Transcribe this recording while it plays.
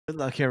Good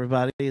luck,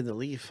 everybody, in the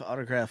Leaf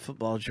autograph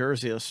football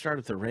jersey. Let's start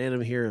at the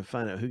random here and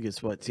find out who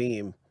gets what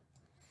team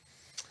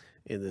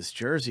in this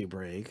jersey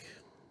break.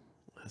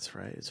 That's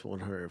right, it's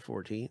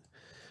 114.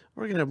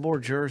 We're going to have more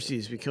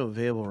jerseys become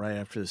available right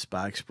after this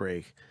box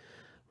break.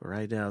 But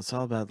right now, it's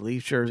all about the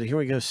Leaf jersey. Here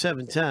we go,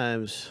 7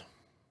 times.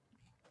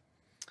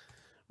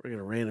 We're going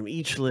to random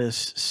each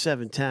list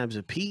 7 times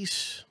a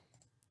piece.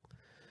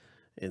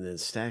 And then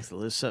stack the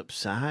lists up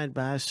side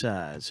by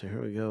side. So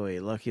here we go, a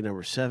lucky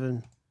number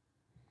 7.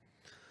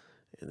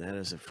 And that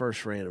is the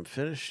first random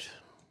finished.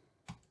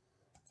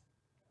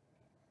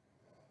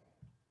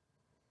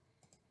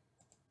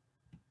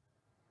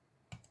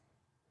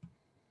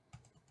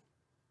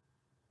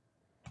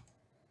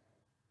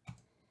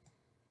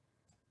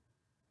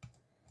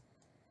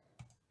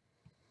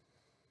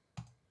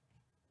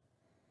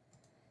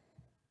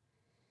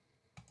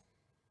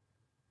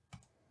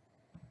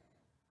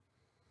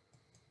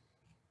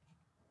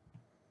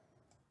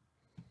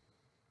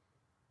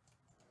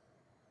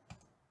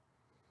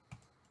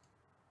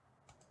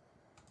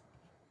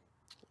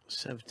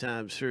 Seven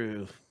times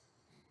through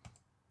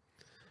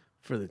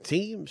for the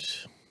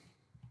teams.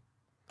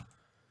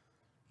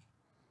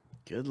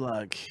 Good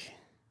luck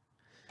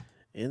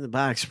in the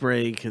box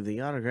break of the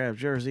autograph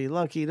jersey.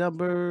 Lucky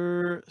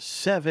number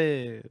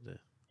 7.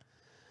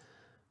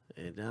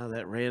 And now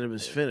that random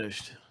is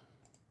finished.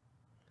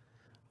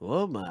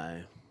 Oh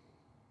my.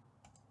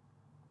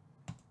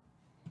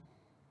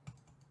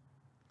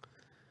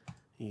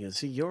 You can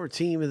see your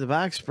team in the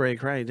box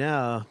break right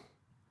now.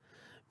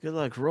 Good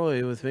luck,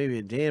 Roy, with maybe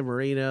a Dan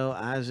Marino,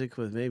 Isaac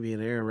with maybe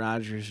an Aaron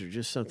Rodgers, or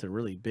just something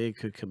really big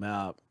could come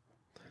out.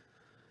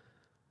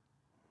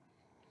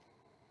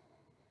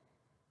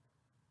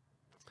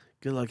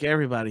 Good luck,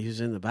 everybody who's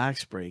in the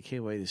box break.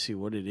 Can't wait to see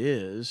what it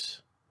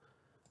is.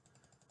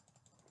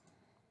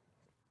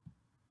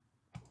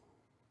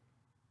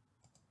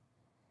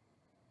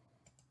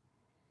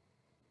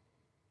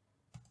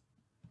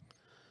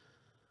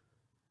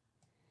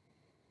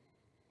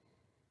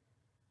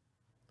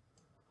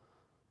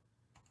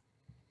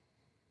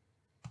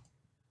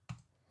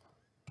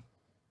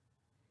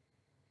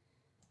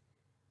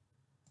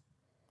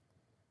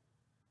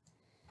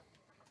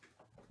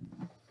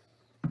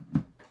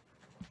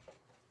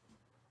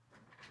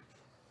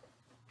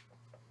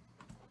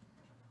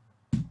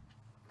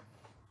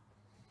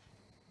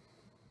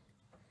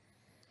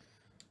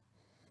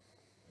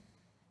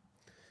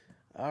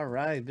 All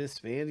right, Miss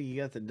Vandy,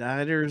 you got the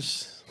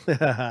Niners.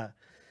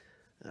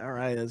 All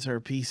right, that's our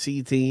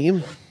PC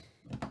team.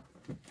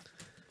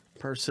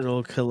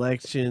 Personal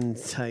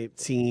collection type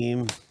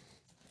team.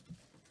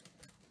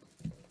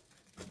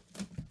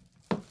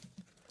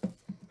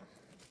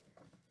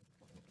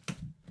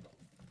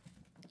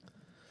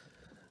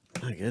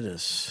 My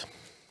goodness.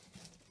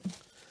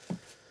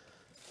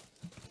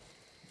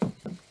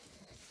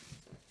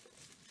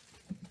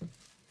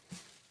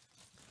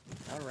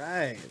 All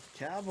right,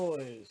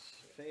 Cowboys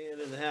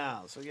fan in the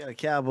house. We got a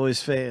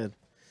Cowboys fan.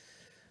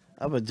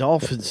 I'm a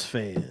Dolphins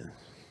fan.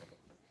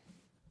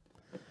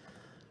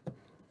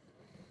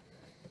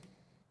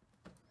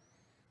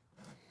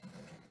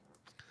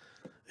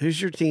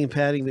 Who's your team,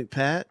 Patty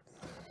McPat?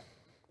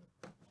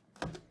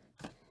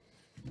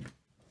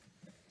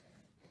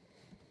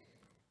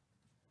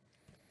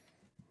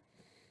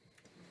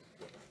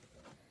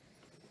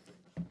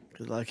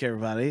 Good luck,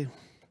 everybody.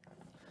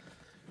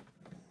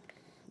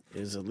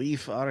 Is a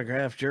Leaf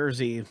autograph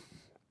jersey.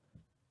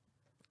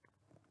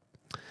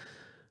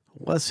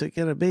 What's it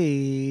going to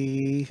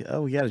be?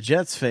 Oh, we got a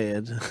Jets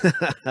fan.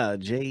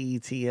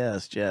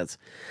 Jets, Jets.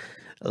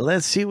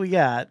 Let's see what we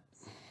got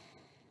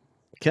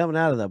coming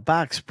out of the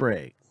box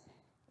break.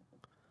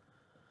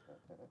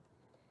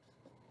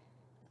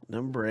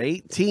 Number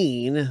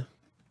 18.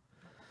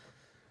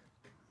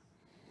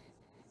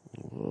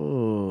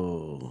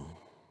 Whoa.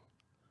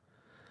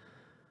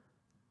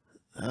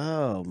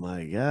 Oh,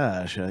 my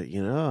gosh.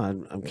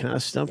 I'm kind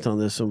of stumped on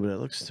this one, but it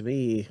looks to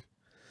me,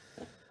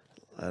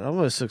 it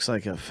almost looks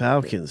like a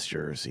Falcons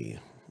jersey,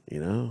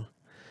 It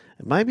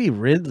might be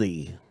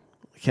Ridley,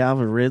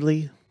 Calvin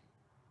Ridley.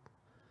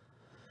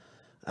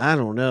 I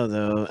don't know,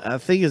 though. I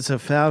think it's a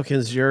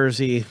Falcons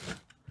jersey.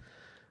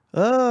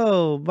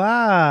 Oh,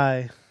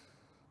 my.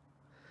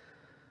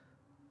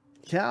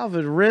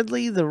 Calvin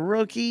Ridley, the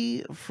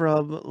rookie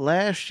from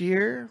last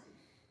year.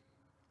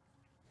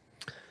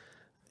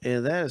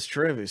 And that is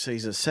terrific. So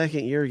he's a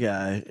second-year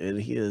guy, and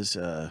he is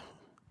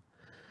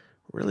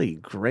really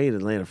great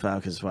Atlanta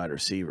Falcons wide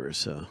receiver.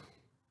 So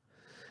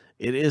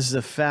it is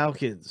the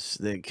Falcons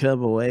that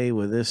come away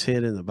with this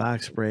hit in the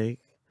box break.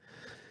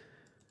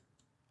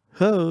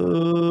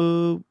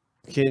 Oh,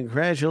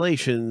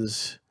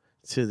 congratulations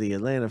to the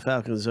Atlanta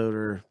Falcons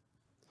owner.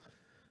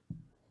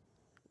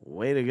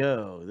 Way to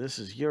go. This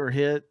is your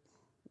hit.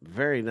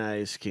 Very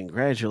nice.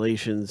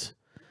 Congratulations.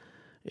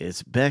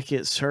 It's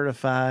Beckett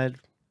certified.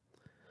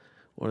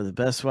 One of the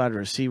best wide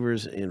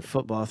receivers in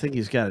football. I think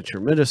he's got a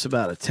tremendous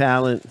amount of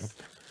talent.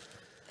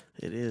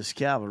 It is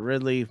Calvin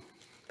Ridley.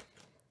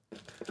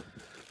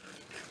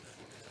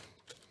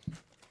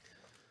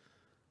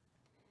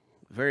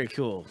 very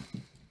cool.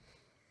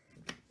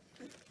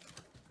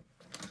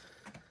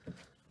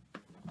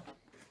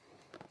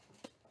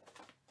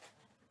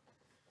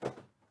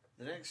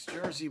 The next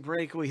jersey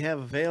break we have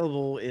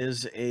available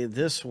is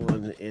this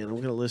one, and I'm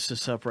going to list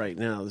this up right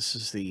now. This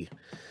is the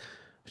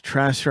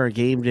TriStar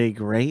Game Day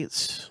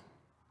Greats.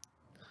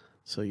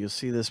 So you'll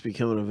see this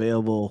becoming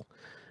available,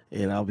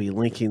 and I'll be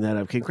linking that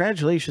up.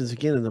 Congratulations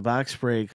again in the box break